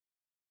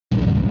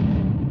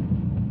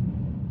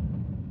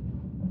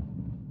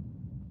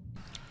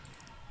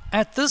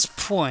At this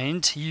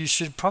point, you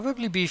should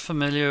probably be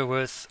familiar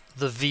with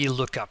the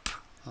VLOOKUP,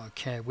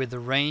 okay, where the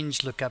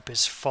range lookup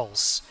is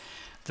false.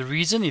 The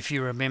reason, if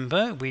you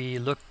remember, we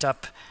looked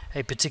up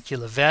a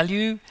particular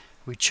value,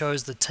 we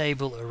chose the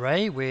table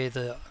array where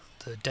the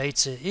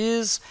data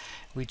is,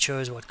 we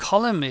chose what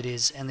column it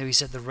is, and then we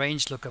said the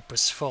range lookup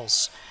was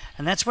false.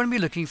 And that's when we're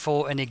looking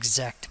for an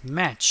exact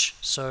match.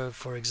 So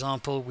for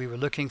example, we were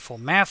looking for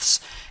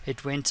maths,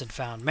 it went and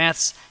found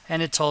maths,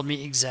 and it told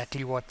me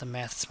exactly what the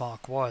maths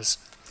mark was.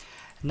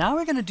 Now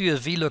we're going to do a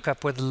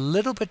VLOOKUP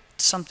with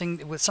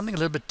something a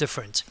little bit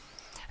different,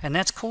 and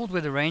that's called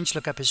where the range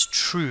lookup is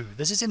true.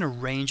 This is in a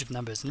range of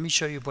numbers. Let me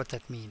show you what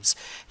that means.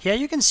 Here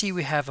you can see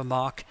we have a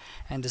mark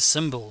and a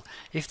symbol.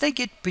 If they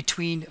get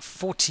between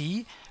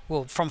 40,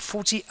 well, from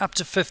 40 up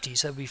to 50,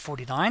 so it'll be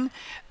 49,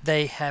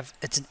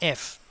 it's an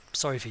F.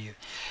 Sorry for you.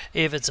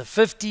 If it's a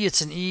 50, it's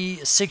an E,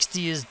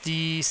 60 is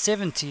D,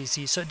 70 is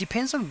C. So it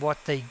depends on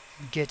what they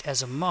get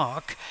as a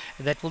mark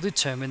that will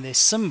determine their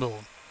symbol.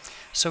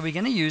 So we're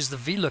going to use the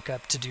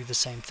VLOOKUP to do the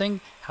same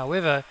thing.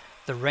 However,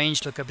 the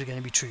range lookup is going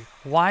to be true.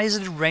 Why is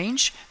it a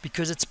range?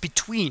 Because it's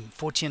between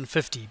 40 and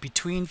 50,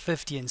 between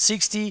 50 and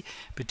 60,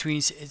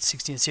 between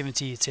 60 and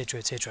 70, etc.,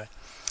 etc.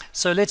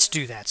 So let's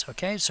do that.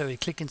 Okay, so we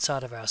click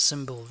inside of our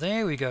symbol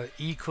there. We go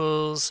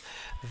equals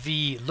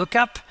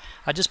VLOOKUP.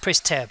 I just press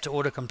tab to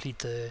autocomplete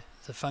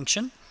the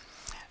function.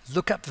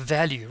 Lookup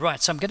value. Right,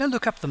 so I'm going to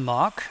look up the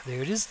mark.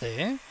 There it is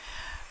there.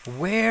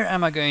 Where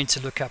am I going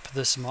to look up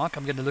this mark?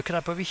 I'm going to look it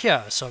up over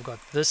here. So I've got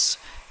this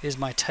is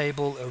my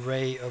table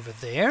array over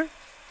there.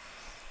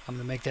 I'm going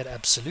to make that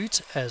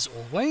absolute as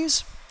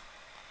always.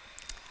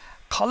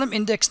 Column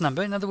index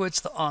number, in other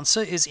words, the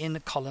answer is in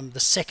the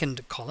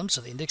second column,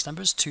 so the index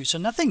number is 2. So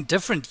nothing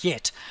different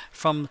yet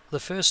from the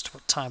first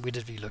time we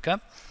did VLOOKUP.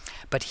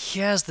 But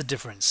here's the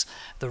difference.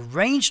 The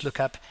range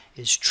lookup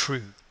is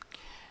true,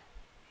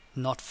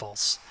 not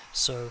false.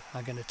 So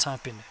I'm going to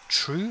type in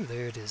true.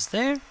 There it is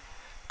there.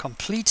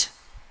 Complete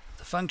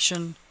the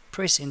function,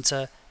 press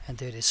enter, and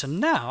there it is. So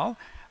now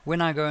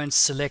when I go and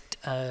select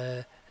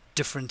a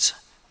different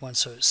one,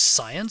 so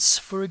science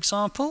for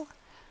example,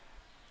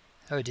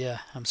 oh dear,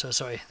 I'm so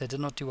sorry, they did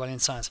not do well in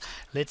science.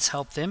 Let's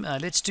help them.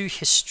 Let's do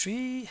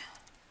history.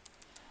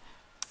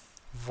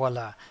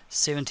 Voila,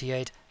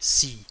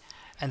 78C,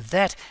 and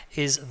that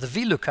is the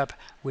VLOOKUP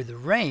where the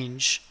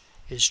range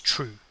is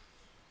true.